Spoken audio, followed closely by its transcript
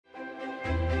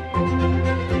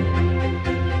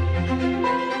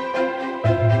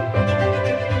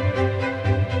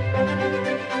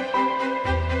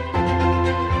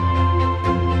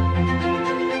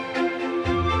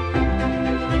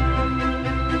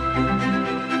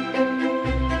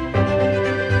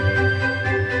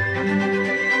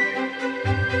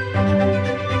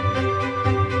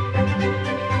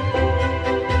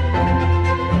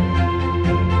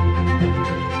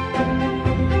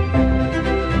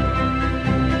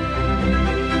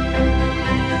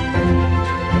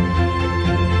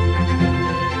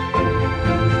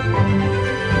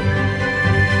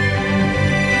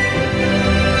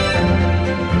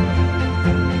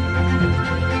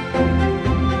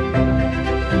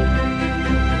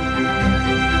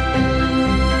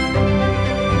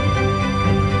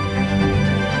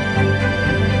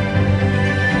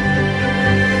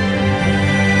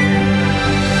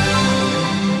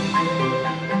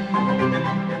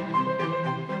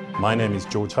My name is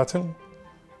George Hutton,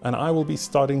 and I will be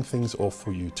starting things off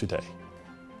for you today.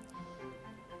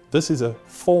 This is a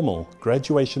formal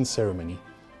graduation ceremony,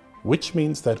 which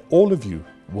means that all of you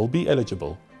will be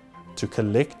eligible to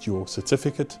collect your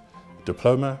certificate,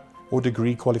 diploma, or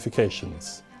degree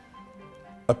qualifications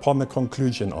upon the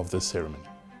conclusion of this ceremony.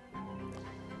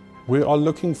 We are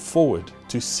looking forward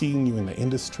to seeing you in the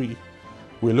industry.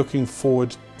 We're looking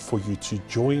forward for you to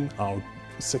join our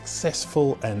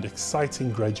successful and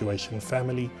exciting graduation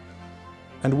family,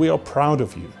 and we are proud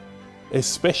of you,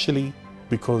 especially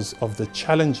because of the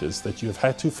challenges that you've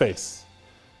had to face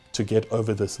to get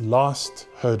over this last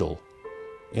hurdle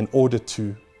in order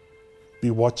to be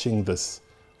watching this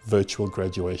virtual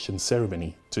graduation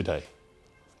ceremony today.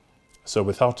 So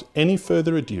without any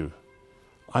further ado,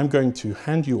 I'm going to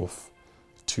hand you off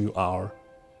to our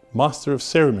Master of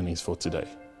Ceremonies for today,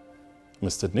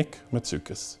 Mr. Nick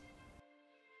Matsoukas.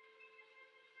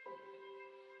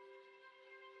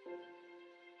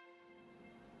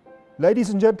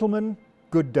 Ladies and gentlemen,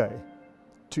 good day.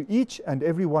 To each and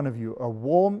every one of you, a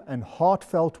warm and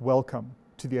heartfelt welcome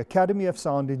to the Academy of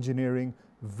Sound Engineering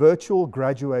virtual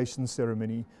graduation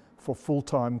ceremony for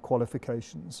full-time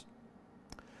qualifications.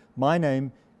 My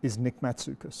name is Nick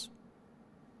Matsoukas.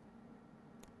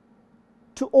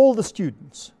 To all the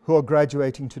students who are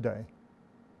graduating today,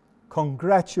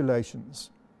 congratulations.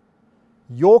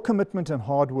 Your commitment and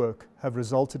hard work have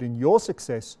resulted in your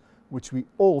success, which we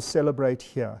all celebrate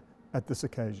here at this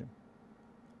occasion.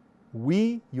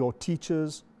 We, your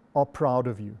teachers, are proud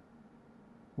of you.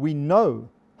 We know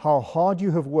how hard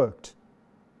you have worked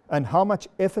and how much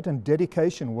effort and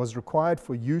dedication was required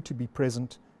for you to be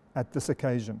present at this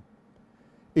occasion.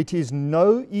 It is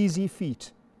no easy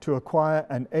feat to acquire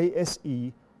an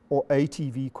ASE or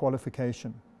ATV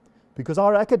qualification because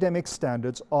our academic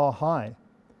standards are high,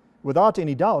 without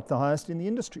any doubt the highest in the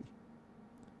industry.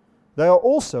 They are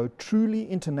also truly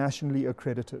internationally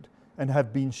accredited and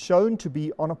have been shown to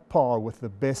be on a par with the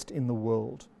best in the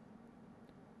world.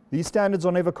 These standards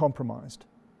are never compromised.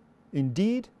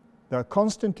 Indeed, they are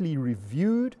constantly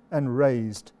reviewed and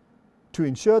raised to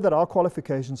ensure that our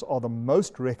qualifications are the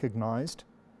most recognized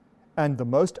and the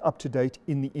most up-to-date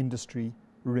in the industry,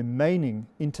 remaining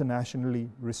internationally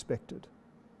respected.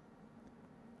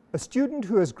 A student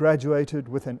who has graduated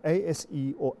with an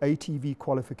ASE or ATV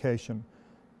qualification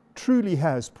truly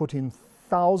has put in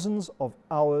thousands of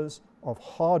hours of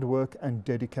hard work and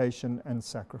dedication and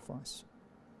sacrifice.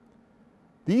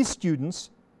 These students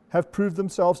have proved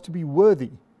themselves to be worthy,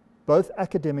 both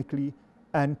academically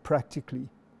and practically.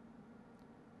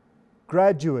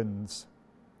 Graduands,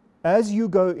 as you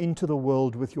go into the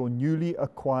world with your newly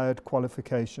acquired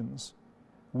qualifications,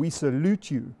 we salute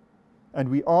you and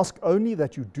we ask only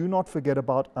that you do not forget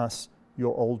about us,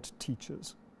 your old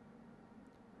teachers.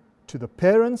 To the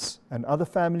parents and other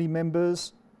family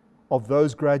members of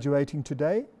those graduating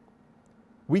today,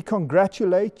 we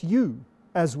congratulate you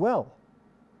as well.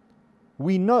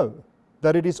 We know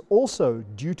that it is also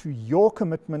due to your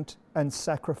commitment and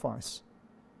sacrifice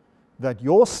that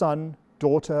your son,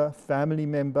 daughter, family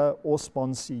member, or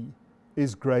sponsee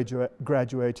is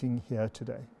graduating here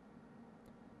today.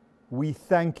 We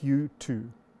thank you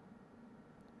too.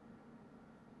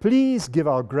 Please give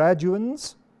our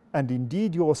graduands, and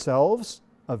indeed yourselves,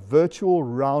 a virtual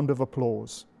round of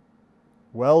applause.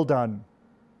 Well done.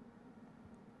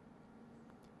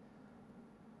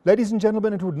 Ladies and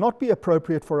gentlemen, it would not be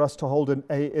appropriate for us to hold an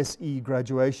ASE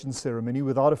graduation ceremony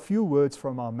without a few words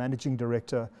from our Managing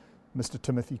Director, Mr.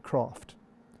 Timothy Kraft.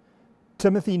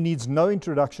 Timothy needs no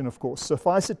introduction, of course.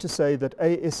 Suffice it to say that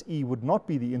ASE would not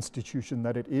be the institution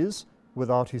that it is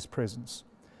without his presence.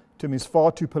 Tim is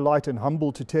far too polite and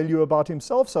humble to tell you about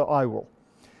himself, so I will.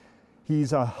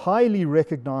 He's a highly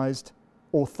recognized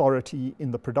authority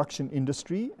in the production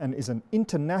industry and is an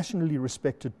internationally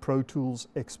respected Pro Tools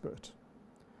expert.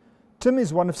 Tim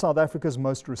is one of South Africa's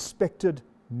most respected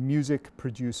music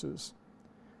producers,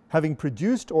 having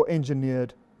produced or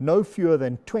engineered no fewer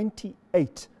than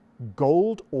 28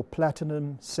 gold or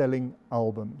platinum selling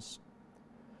albums.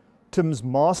 Tim's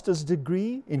master's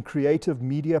degree in creative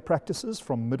media practices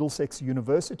from Middlesex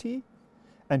University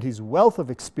and his wealth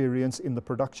of experience in the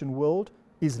production world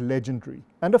is legendary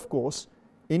and, of course,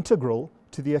 integral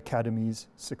to the Academy's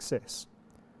success.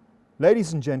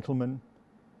 Ladies and gentlemen,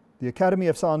 the Academy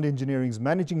of Sound Engineering's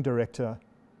Managing Director,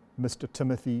 Mr.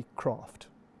 Timothy Kraft.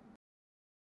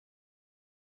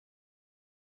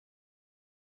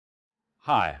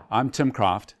 Hi, I'm Tim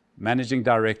Kraft, Managing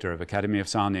Director of Academy of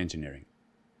Sound Engineering.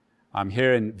 I'm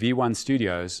here in V1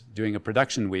 Studios doing a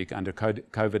production week under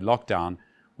COVID lockdown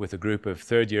with a group of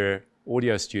third-year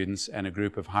audio students and a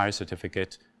group of higher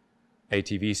certificate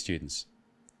ATV students.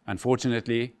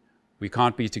 Unfortunately, we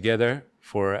can't be together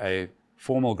for a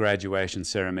formal graduation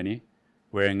ceremony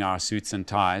wearing our suits and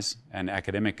ties and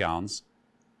academic gowns.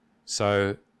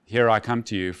 So here I come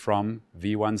to you from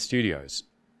V1 Studios.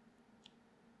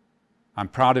 I'm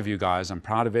proud of you guys. I'm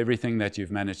proud of everything that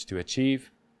you've managed to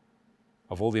achieve,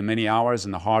 of all the many hours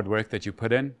and the hard work that you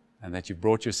put in, and that you've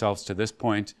brought yourselves to this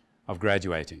point of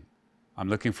graduating. I'm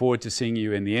looking forward to seeing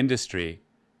you in the industry,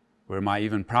 where my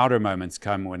even prouder moments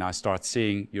come when I start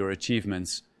seeing your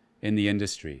achievements in the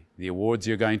industry. The awards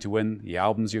you're going to win, the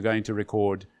albums you're going to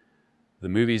record, the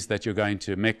movies that you're going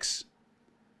to mix,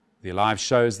 the live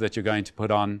shows that you're going to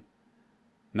put on.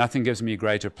 Nothing gives me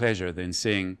greater pleasure than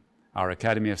seeing our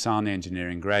Academy of Sound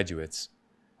Engineering graduates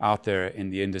out there in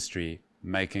the industry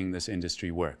making this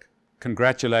industry work.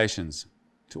 Congratulations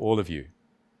to all of you.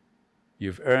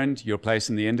 You've earned your place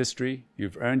in the industry,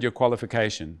 you've earned your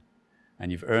qualification,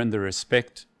 and you've earned the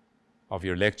respect of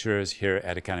your lecturers here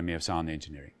at Academy of Sound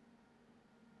Engineering.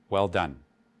 Well done.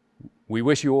 We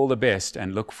wish you all the best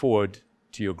and look forward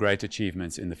to your great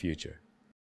achievements in the future.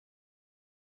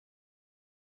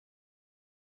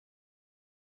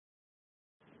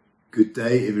 Good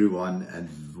day everyone, and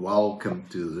welcome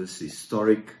to this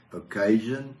historic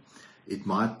occasion. It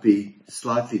might be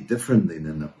slightly different than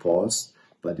in the past,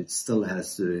 but it still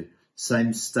has the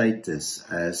same status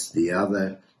as the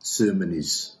other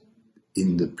ceremonies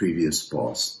in the previous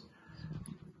past.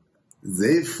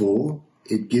 Therefore,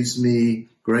 it gives me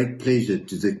great pleasure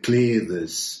to declare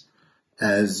this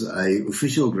as an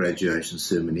official graduation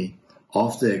ceremony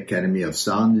of the Academy of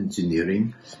Sound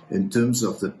Engineering in terms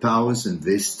of the powers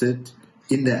invested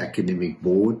in the academic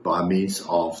board by means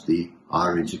of the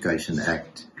Higher Education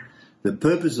Act. The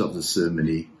purpose of the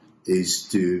ceremony is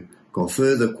to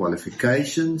confer the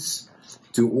qualifications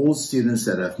to all students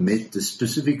that have met the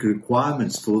specific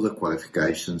requirements for the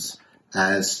qualifications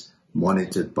as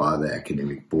monitored by the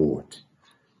academic board.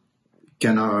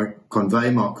 Can I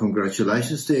convey my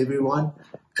congratulations to everyone?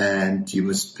 And you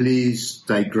must please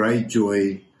take great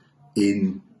joy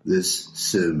in this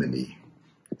ceremony.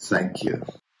 Thank you.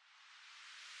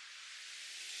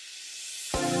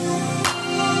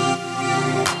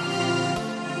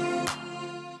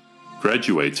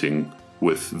 Graduating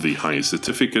with the Higher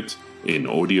Certificate in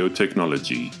Audio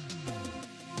Technology.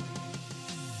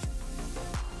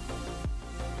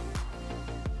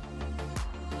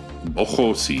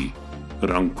 Bogosi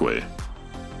Rankoe.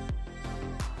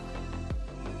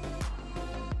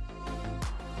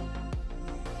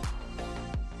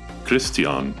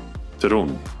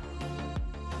 Theron.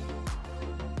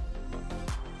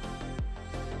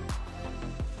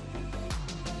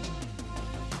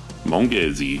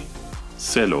 Mongezi,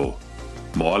 Sello,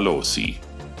 Moalosi.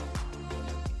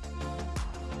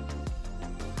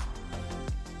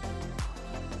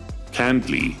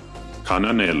 Kandleigh,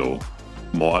 Kananelo,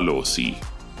 Moalosi.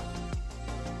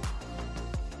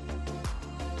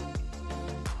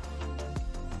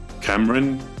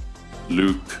 Camryn,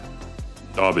 Luke,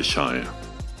 Derbyshire.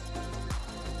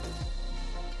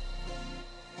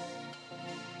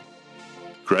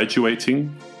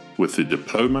 Graduating with the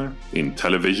Diploma in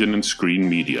Television and Screen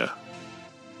Media.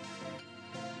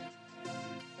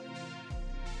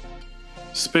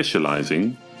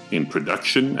 Specializing in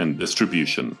Production and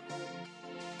Distribution.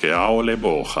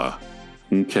 Keaoleboga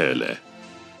Nkele.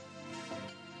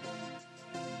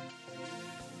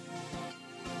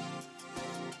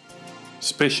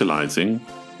 Specializing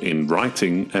in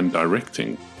Writing and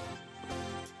Directing.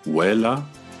 Wela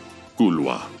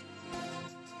Gulwa.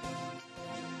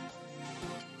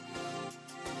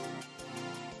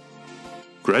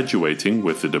 Graduating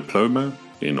with the Diploma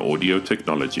in Audio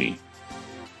Technology.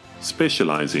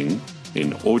 Specializing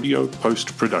in Audio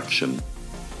Post-Production.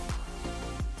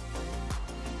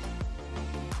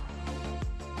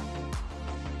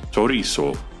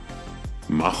 Thoriso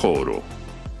Magoro.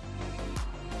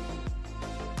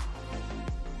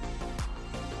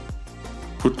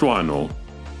 Kutlwano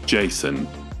Jason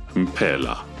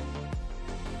Mphela.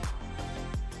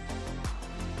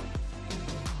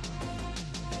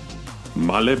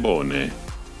 Malebone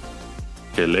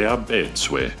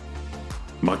Keleabetswe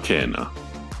Makena.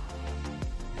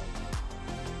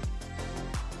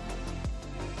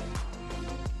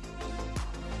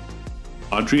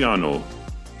 Adriano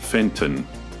Fenton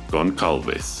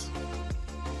Goncalves.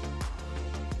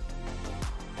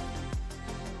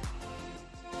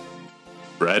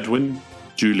 Bradwin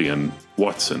Julian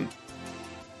Watson.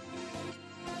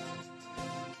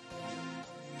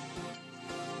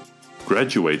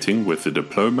 Graduating with the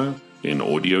Diploma in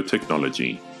Audio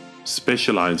Technology,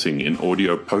 specializing in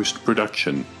audio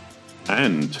post-production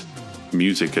and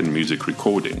music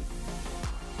recording.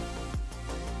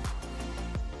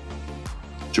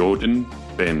 Jordan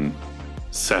Ben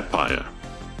Sapire.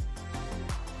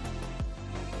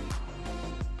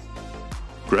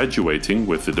 Graduating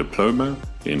with a diploma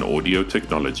in audio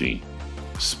technology,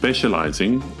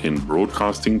 specializing in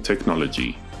broadcasting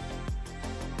technology.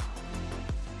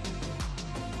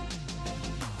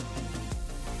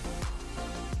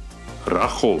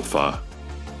 Ragofa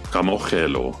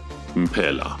Kamogelo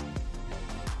Mphela.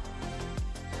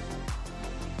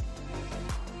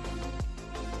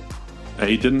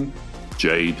 Aiden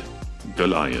Jade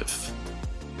Goliath.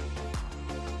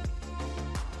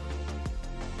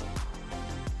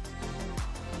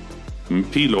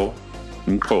 Mpilo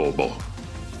Ngcobo.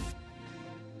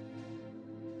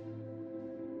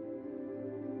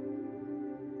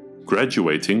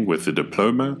 Graduating with a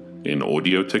diploma in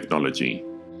audio technology,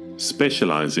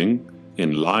 specializing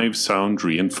in live sound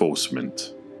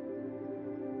reinforcement.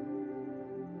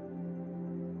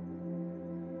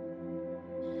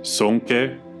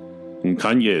 Sonke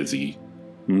Mongezi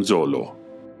Mzolo.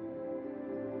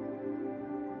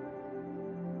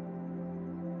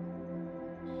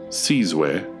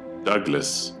 Sizwe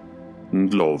Douglas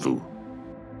Ndlovu.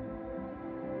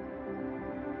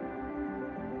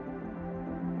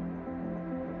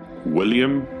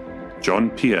 William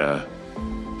John-Pierre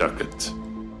Duckett.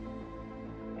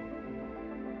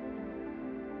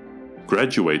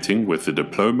 Graduating with a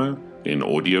diploma in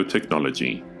audio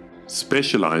technology,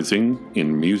 specializing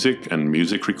in music and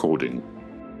music recording.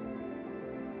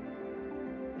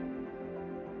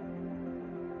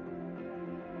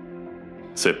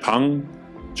 Sepang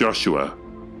Joshua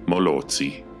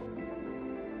Moalosi.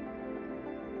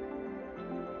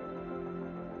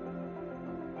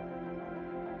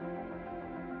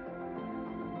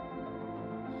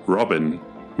 Robynne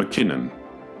MacKinnon.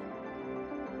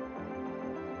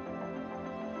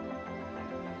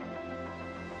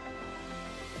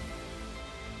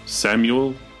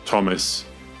 Samuel Thomas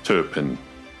Turpin.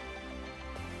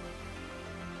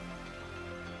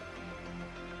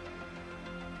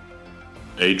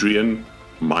 Adrian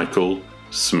Michael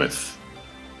Smith.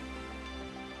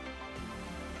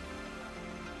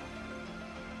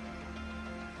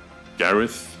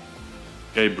 Gareth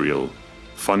Gabriel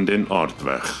van den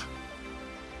Aardweg.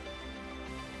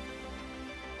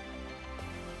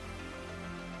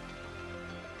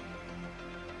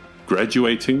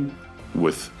 Graduating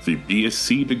with the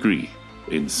B.Sc degree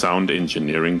in Sound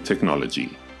Engineering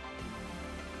Technology.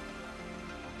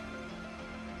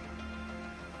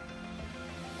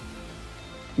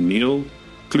 Neil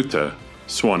Kluter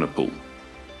Swanepoel.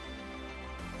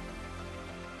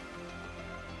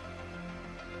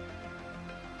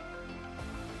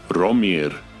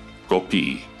 Romir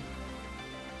Gopi.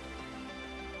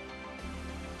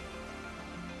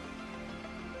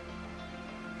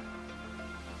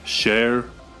 Sher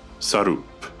Saru.